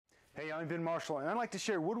Hey, I'm Ben Marshall, and I'd like to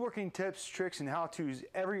share woodworking tips, tricks, and how-tos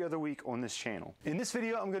every other week on this channel. In this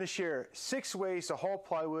video, I'm going to share 6 ways to haul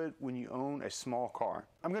plywood when you own a small car.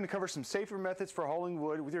 I'm going to cover some safer methods for hauling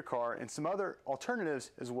wood with your car and some other alternatives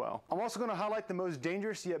as well. I'm also going to highlight the most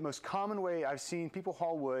dangerous yet most common way I've seen people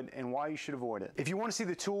haul wood and why you should avoid it. If you want to see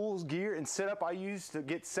the tools, gear, and setup I use to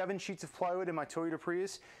get 7 sheets of plywood in my Toyota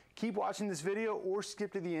Prius, keep watching this video or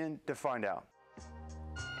skip to the end to find out.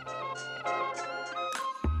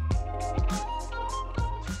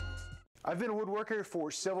 I've been a woodworker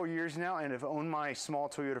for several years now and have owned my small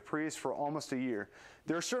Toyota Prius for almost a year.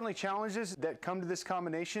 There are certainly challenges that come to this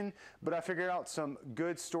combination, but I figured out some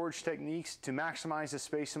good storage techniques to maximize the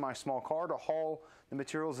space in my small car to haul the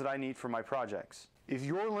materials that I need for my projects. If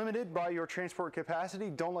you're limited by your transport capacity,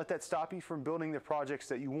 don't let that stop you from building the projects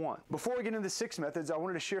that you want. Before I get into the 6 methods, I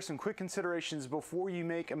wanted to share some quick considerations before you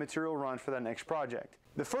make a material run for that next project.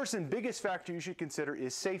 The first and biggest factor you should consider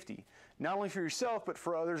is safety, not only for yourself, but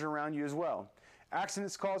for others around you as well.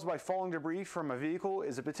 Accidents caused by falling debris from a vehicle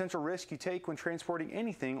is a potential risk you take when transporting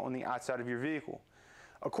anything on the outside of your vehicle.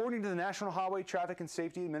 According to the National Highway Traffic and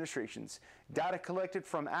Safety Administration's data collected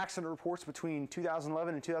from accident reports between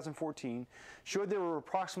 2011 and 2014 showed there were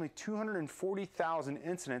approximately 240,000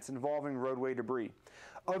 incidents involving roadway debris.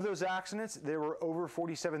 Of those accidents, there were over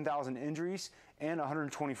 47,000 injuries and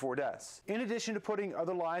 124 deaths. In addition to putting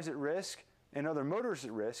other lives at risk and other motorists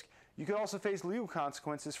at risk, you could also face legal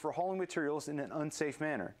consequences for hauling materials in an unsafe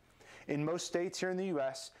manner. In most states here in the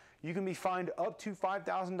U.S., you can be fined up to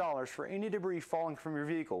 $5,000 for any debris falling from your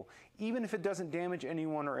vehicle, even if it doesn't damage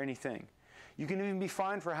anyone or anything. You can even be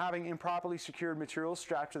fined for having improperly secured materials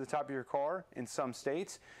strapped to the top of your car in some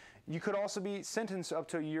states. You could also be sentenced up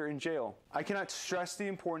to a year in jail. I cannot stress the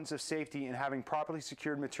importance of safety in having properly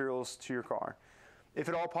secured materials to your car. If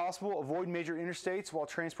at all possible, avoid major interstates while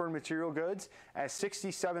transporting material goods, as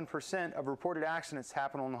 67% of reported accidents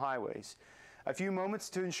happen on the highways. A few moments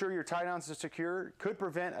to ensure your tie-downs are secure could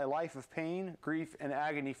prevent a life of pain, grief, and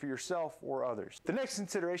agony for yourself or others. The next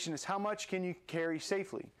consideration is how much can you carry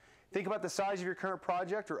safely. Think about the size of your current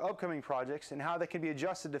project or upcoming projects and how they can be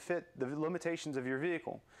adjusted to fit the limitations of your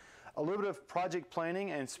vehicle. A little bit of project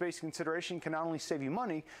planning and space consideration can not only save you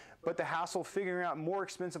money, but the hassle of figuring out more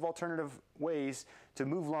expensive alternative ways to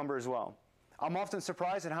move lumber as well. I'm often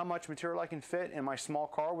surprised at how much material I can fit in my small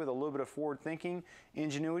car with a little bit of forward thinking,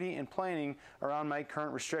 ingenuity, and planning around my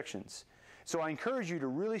current restrictions. So I encourage you to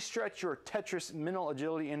really stretch your Tetris mental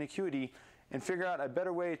agility and acuity and figure out a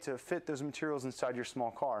better way to fit those materials inside your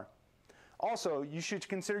small car. Also, you should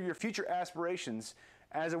consider your future aspirations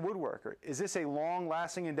as a woodworker. Is this a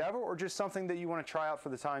long-lasting endeavor or just something that you want to try out for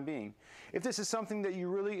the time being? If this is something that you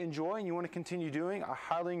really enjoy and you want to continue doing, I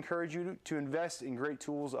highly encourage you to invest in great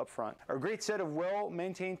tools up front. A great set of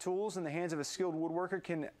well-maintained tools in the hands of a skilled woodworker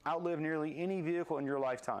can outlive nearly any vehicle in your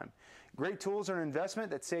lifetime. Great tools are an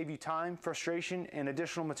investment that save you time, frustration, and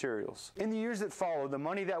additional materials. In the years that follow, the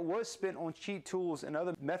money that was spent on cheap tools and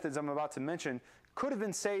other methods I'm about to mention could have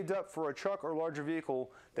been saved up for a truck or larger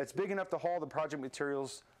vehicle that's big enough to haul the project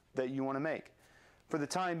materials that you want to make. For the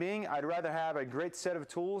time being, I'd rather have a great set of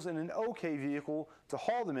tools and an okay vehicle to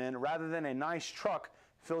haul them in rather than a nice truck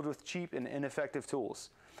filled with cheap and ineffective tools.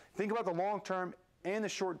 Think about the long-term and the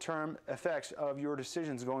short-term effects of your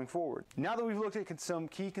decisions going forward. Now that we've looked at some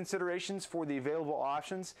key considerations for the available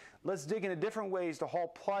options, let's dig into different ways to haul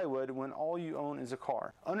plywood when all you own is a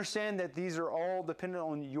car. Understand that these are all dependent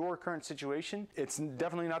on your current situation. It's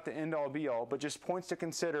definitely not the end-all be-all, but just points to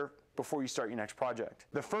consider before you start your next project.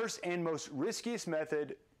 The first and most riskiest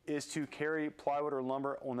method is to carry plywood or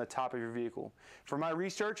lumber on the top of your vehicle. For my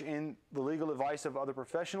research and the legal advice of other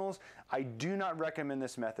professionals, I do not recommend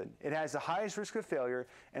this method. It has the highest risk of failure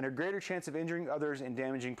and a greater chance of injuring others and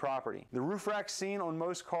damaging property. The roof racks seen on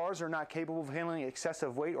most cars are not capable of handling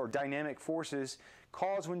excessive weight or dynamic forces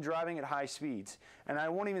caused when driving at high speeds. And I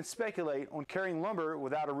won't even speculate on carrying lumber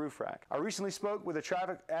without a roof rack. I recently spoke with a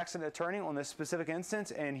traffic accident attorney on this specific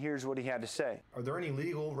instance, and here's what he had to say. Are there any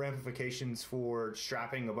legal ramifications for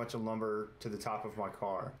strapping a bunch of lumber to the top of my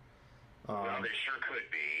car? Well, there sure could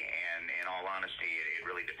be, and in all honesty, it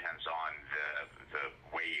really depends on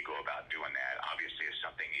the way you go about doing that. Obviously, if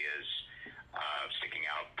something is sticking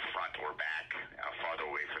out front or back, farther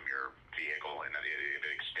away from your vehicle, and if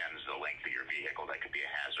it extends the length of your vehicle, that could be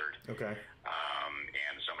a hazard. Okay.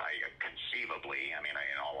 And somebody conceivably, I mean,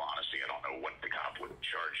 in all honesty, I don't know what the cop would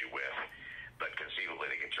charge you with, but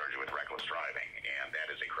conceivably they could charge you with reckless driving, and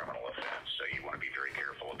that is a criminal offense. So you want to be very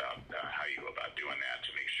careful about how you go about doing that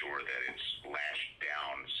to make sure that it's lashed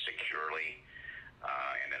down securely,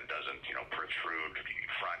 and then it doesn't, protrude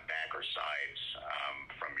front, back, or sides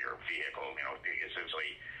from your vehicle.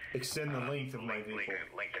 Essentially, extend the length of my vehicle.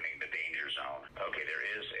 Lengthening the danger zone. Okay, there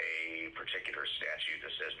is a particular statute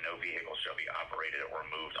that says no vehicle shall be operated or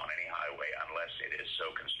moved on any highway unless it is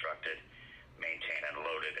so constructed, maintained, and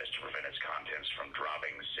loaded as to prevent its contents from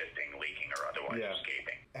dropping, sifting, leaking, or otherwise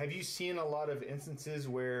escaping. Have you seen a lot of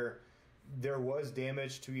instances where there was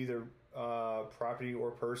damage to either property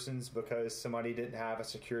or persons because somebody didn't have a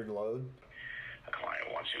secured load? A client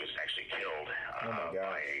once who was actually killed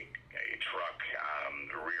by a truck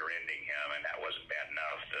rear-ending him, and that wasn't bad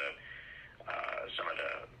enough. Some of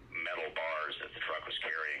the metal bars that the truck was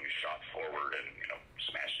carrying shot forward and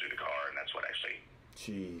smashed through the car, and that's what actually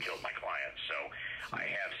killed my client. So I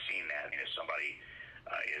have seen that. If somebody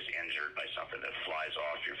is injured by something that flies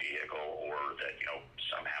off your vehicle or that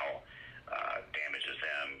somehow damages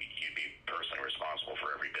them, you'd be personally responsible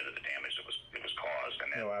for every bit of the damage that was caused.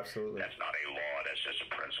 And absolutely. That's not a law. That's just a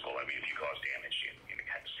principle. I mean, if you cause damage, you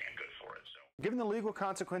have to stand good for it. So. Given the legal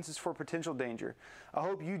consequences for potential danger, I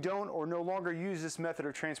hope you don't or no longer use this method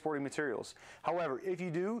of transporting materials. However, if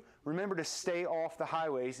you do, remember to stay off the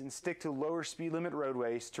highways and stick to lower speed limit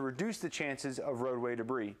roadways to reduce the chances of roadway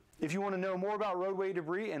debris. If you want to know more about roadway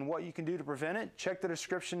debris and what you can do to prevent it, check the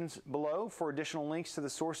descriptions below for additional links to the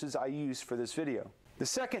sources I used for this video. The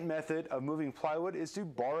second method of moving plywood is to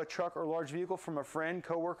borrow a truck or large vehicle from a friend,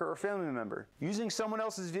 coworker, or family member. Using someone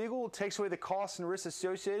else's vehicle takes away the costs and risks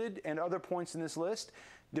associated and other points in this list.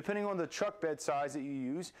 Depending on the truck bed size that you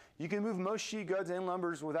use, you can move most sheet goods and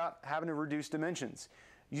lumbers without having to reduce dimensions.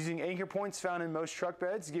 Using anchor points found in most truck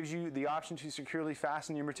beds gives you the option to securely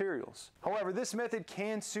fasten your materials. However, this method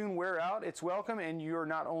can soon wear out its welcome, and you're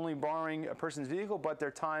not only borrowing a person's vehicle, but their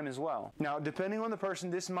time as well. Now, depending on the person,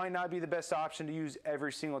 this might not be the best option to use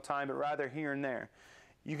every single time, but rather here and there.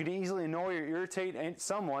 You can easily annoy or irritate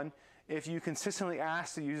someone if you consistently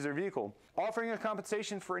ask to use their vehicle. Offering a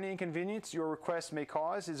compensation for any inconvenience your request may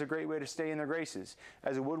cause is a great way to stay in their graces.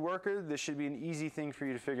 As a woodworker, this should be an easy thing for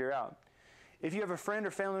you to figure out. If you have a friend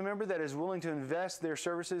or family member that is willing to invest their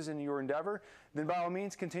services in your endeavor, then by all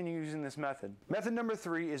means continue using this method. Method number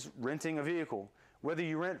 3 is renting a vehicle. Whether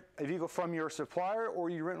you rent a vehicle from your supplier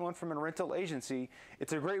or you rent one from a rental agency,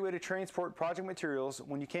 it's a great way to transport project materials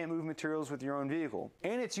when you can't move materials with your own vehicle.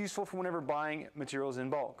 And it's useful for whenever buying materials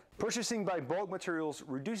in bulk. Purchasing by bulk materials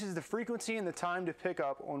reduces the frequency and the time to pick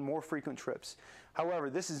up on more frequent trips.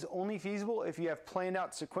 However, this is only feasible if you have planned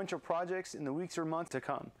out sequential projects in the weeks or months to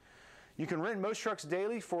come. You can rent most trucks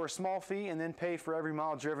daily for a small fee and then pay for every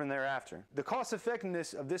mile driven thereafter. The cost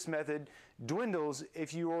effectiveness of this method dwindles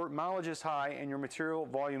if your mileage is high and your material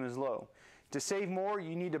volume is low. To save more,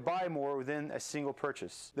 you need to buy more within a single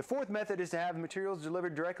purchase. The fourth method is to have materials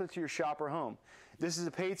delivered directly to your shop or home. This is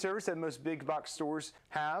a paid service that most big box stores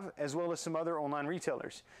have, as well as some other online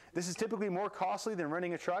retailers. This is typically more costly than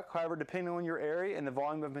renting a truck. However, depending on your area and the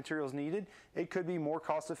volume of materials needed, it could be more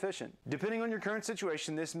cost efficient. Depending on your current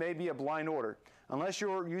situation, this may be a blind order. Unless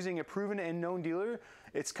you're using a proven and known dealer,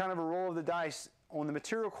 it's kind of a roll of the dice on the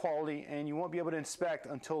material quality, and you won't be able to inspect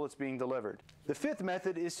until it's being delivered. The fifth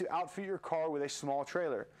method is to outfit your car with a small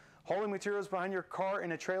trailer. Hauling materials behind your car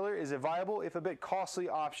in a trailer is a viable, if a bit costly,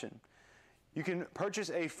 option. You can purchase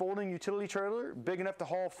a folding utility trailer big enough to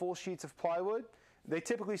haul full sheets of plywood. They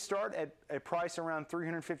typically start at a price around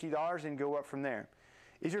 $350 and go up from there.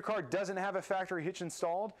 If your car doesn't have a factory hitch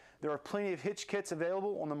installed, there are plenty of hitch kits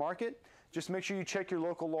available on the market. Just make sure you check your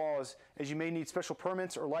local laws, as you may need special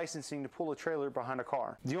permits or licensing to pull a trailer behind a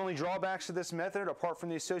car. The only drawbacks to this method, apart from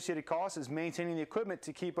the associated costs, is maintaining the equipment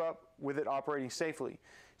to keep up with it operating safely.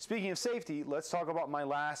 Speaking of safety, let's talk about my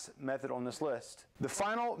last method on this list. The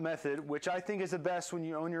final method, which I think is the best when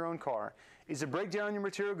you own your own car, is to break down your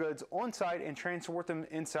material goods on site and transport them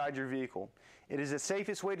inside your vehicle. It is the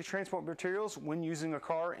safest way to transport materials when using a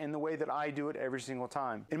car, and the way that I do it every single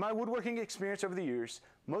time. In my woodworking experience over the years,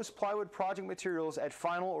 most plywood project materials at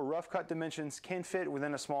final or rough cut dimensions can fit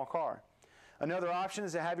within a small car. Another option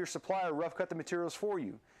is to have your supplier rough cut the materials for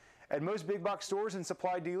you. At most big box stores and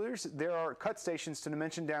supply dealers, there are cut stations to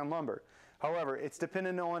dimension down lumber. However, it's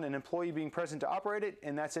dependent on an employee being present to operate it,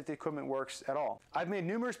 and that's if the equipment works at all. I've made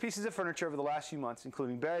numerous pieces of furniture over the last few months,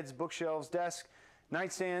 including beds, bookshelves, desks,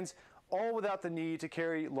 nightstands, all without the need to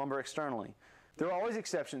carry lumber externally. There are always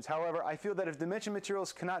exceptions. However, I feel that if dimension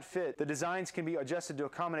materials cannot fit, the designs can be adjusted to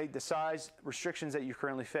accommodate the size restrictions that you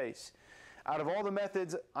currently face. Out of all the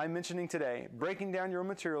methods I'm mentioning today, breaking down your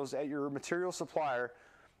materials at your material supplier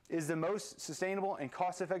is the most sustainable and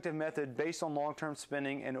cost-effective method based on long-term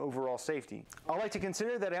spending and overall safety. I like to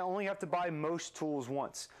consider that I only have to buy most tools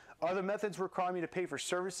once. Other methods require me to pay for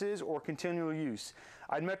services or continual use.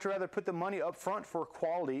 I'd much rather put the money up front for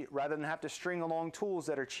quality rather than have to string along tools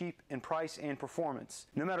that are cheap in price and performance.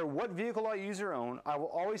 No matter what vehicle I use or own, I will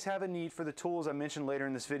always have a need for the tools I mentioned later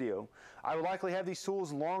in this video. I will likely have these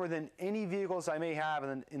tools longer than any vehicles I may have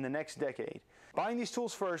in the next decade. Buying these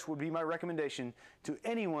tools first would be my recommendation to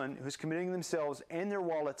anyone who's committing themselves and their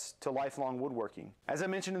wallets to lifelong woodworking. As I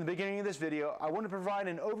mentioned in the beginning of this video, I want to provide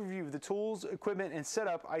an overview of the tools, equipment, and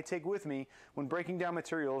setup I take with me when breaking down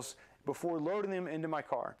materials before loading them into my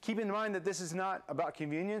car. Keep in mind that this is not about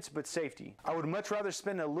convenience, but safety. I would much rather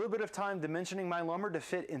spend a little bit of time dimensioning my lumber to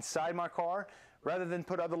fit inside my car rather than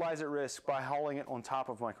put other lives at risk by hauling it on top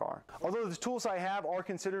of my car. Although the tools I have are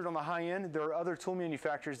considered on the high end, there are other tool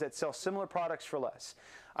manufacturers that sell similar products for less.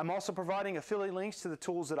 I'm also providing affiliate links to the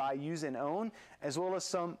tools that I use and own, as well as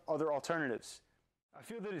some other alternatives. I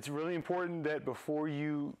feel that it's really important that before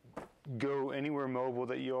you go anywhere mobile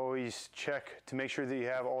that you always check to make sure that you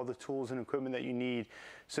have all the tools and equipment that you need,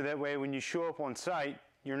 so that way when you show up on site,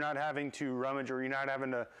 you're not having to rummage or you're not having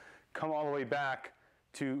to come all the way back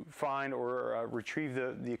to find or retrieve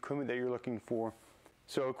the equipment that you're looking for.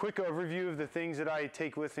 So a quick overview of the things that I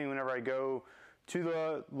take with me whenever I go to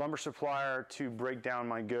the lumber supplier to break down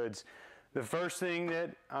my goods. The first thing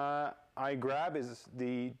that I grab is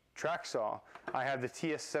the track saw. I have the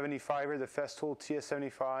TS75 or the Festool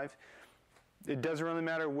TS75. It doesn't really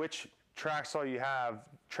matter which track saw you have.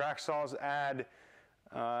 Track saws add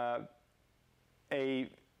a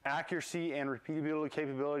accuracy and repeatability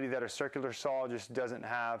capability that a circular saw just doesn't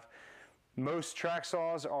have. Most track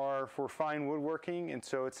saws are for fine woodworking, and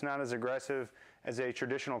so it's not as aggressive as a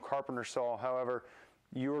traditional carpenter saw. However,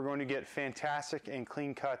 you are going to get fantastic and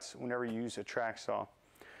clean cuts whenever you use a track saw.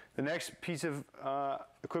 The next piece of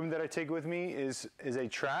equipment that I take with me is a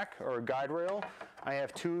track or a guide rail. I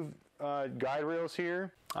have two guide rails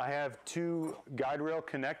here. I have two guide rail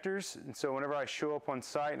connectors, and so whenever I show up on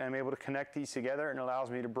site and I'm able to connect these together, it allows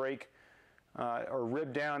me to break or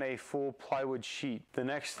rip down a full plywood sheet. The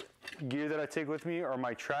next gear that I take with me are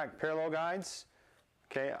my track parallel guides.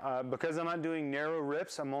 Okay, because I'm not doing narrow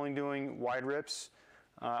rips, I'm only doing wide rips.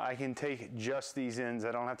 I can take just these ends.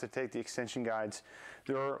 I don't have to take the extension guides.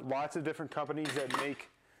 There are lots of different companies that make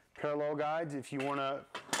parallel guides. If you want to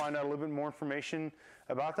find out a little bit more information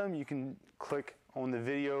about them, you can click on the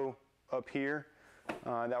video up here.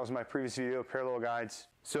 That was my previous video, parallel guides.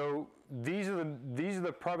 So these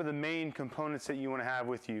are probably the main components that you want to have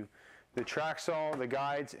with you: the track saw, the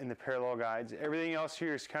guides, and the parallel guides. Everything else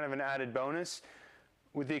here is kind of an added bonus,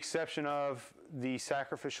 with the exception of the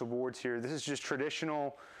sacrificial boards here. This is just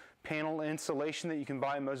traditional panel insulation that you can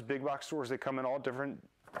buy in most big box stores. They come in all different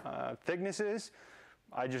thicknesses.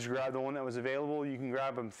 I just grabbed the one that was available. You can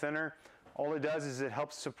grab them thinner. All it does is it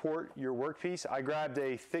helps support your workpiece. I grabbed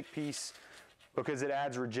a thick piece because it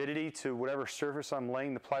adds rigidity to whatever surface I'm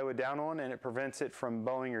laying the plywood down on, and it prevents it from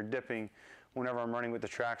bowing or dipping whenever I'm running with the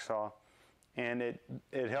track saw. And it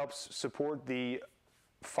helps support the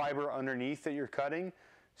fiber underneath that you're cutting,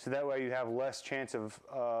 so that way you have less chance of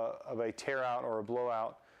a tear out or a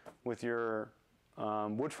blowout with your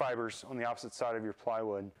wood fibers on the opposite side of your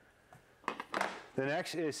plywood. The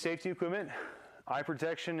next is safety equipment, eye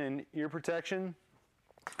protection and ear protection.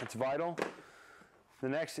 It's vital. The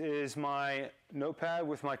next is my notepad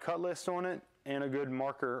with my cut list on it and a good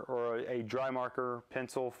marker or a dry marker,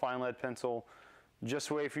 pencil, fine lead pencil, just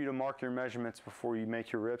a way for you to mark your measurements before you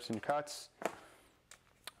make your rips and cuts.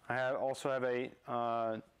 I also have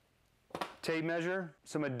a tape measure.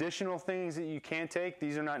 Some additional things that you can take.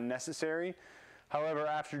 These are not necessary. However,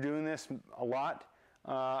 after doing this a lot,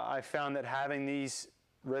 I found that having these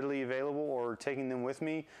readily available or taking them with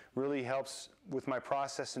me really helps with my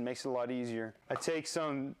process and makes it a lot easier. I take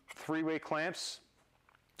some 3-way clamps,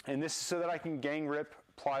 and this is so that I can gang rip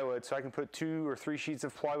plywood. So I can put 2 or 3 sheets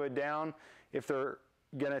of plywood down. If they're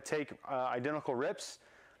going to take identical rips,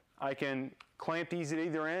 I can clamp these at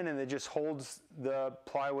either end, and it just holds the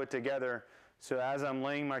plywood together. So as I'm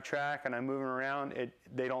laying my track and I'm moving around,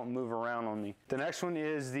 they don't move around on me. The next one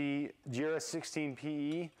is the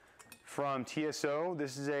GRS16PE from TSO.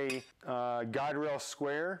 This is a guide rail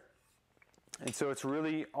square, and so it's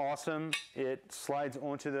really awesome. It slides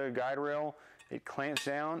onto the guide rail, it clamps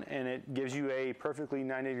down, and it gives you a perfectly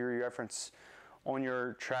 90-degree reference on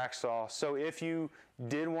your track saw. So if you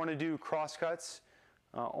did want to do cross cuts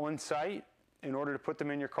on site in order to put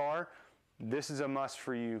them in your car, this is a must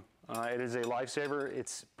for you. It is a lifesaver.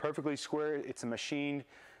 It's perfectly square. It's a machined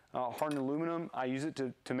hardened aluminum. I use it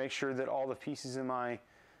to make sure that all the pieces in my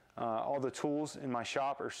all the tools in my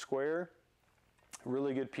shop are square.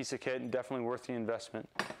 Really good piece of kit and definitely worth the investment.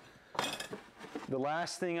 The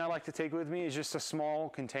last thing I like to take with me is just a small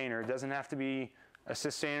container. It doesn't have to be a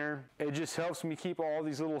sustainer. It just helps me keep all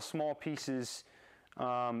these little small pieces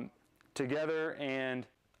together and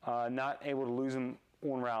not able to lose them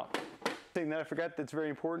en route. The thing that I forgot that's very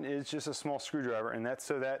important is just a small screwdriver, and that's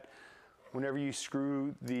so that whenever you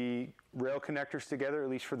screw the rail connectors together, at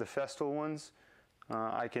least for the Festool ones,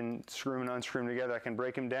 I can screw them and unscrew them together. I can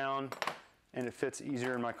break them down and it fits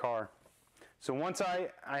easier in my car. So once I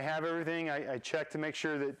have everything, I check to make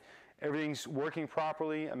sure that everything's working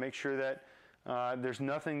properly. I make sure that there's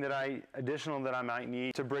nothing that additional that I might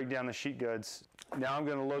need to break down the sheet goods. Now I'm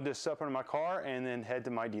going to load this up into my car and then head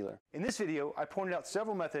to my dealer. In this video, I pointed out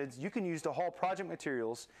several methods you can use to haul project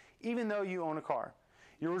materials even though you own a car.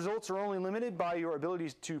 Your results are only limited by your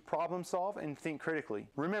abilities to problem solve and think critically.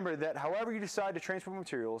 Remember that however you decide to transport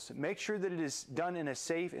materials, make sure that it is done in a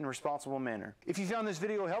safe and responsible manner. If you found this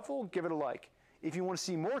video helpful, give it a like. If you want to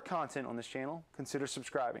see more content on this channel, consider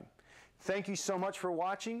subscribing. Thank you so much for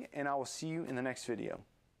watching, and I will see you in the next video.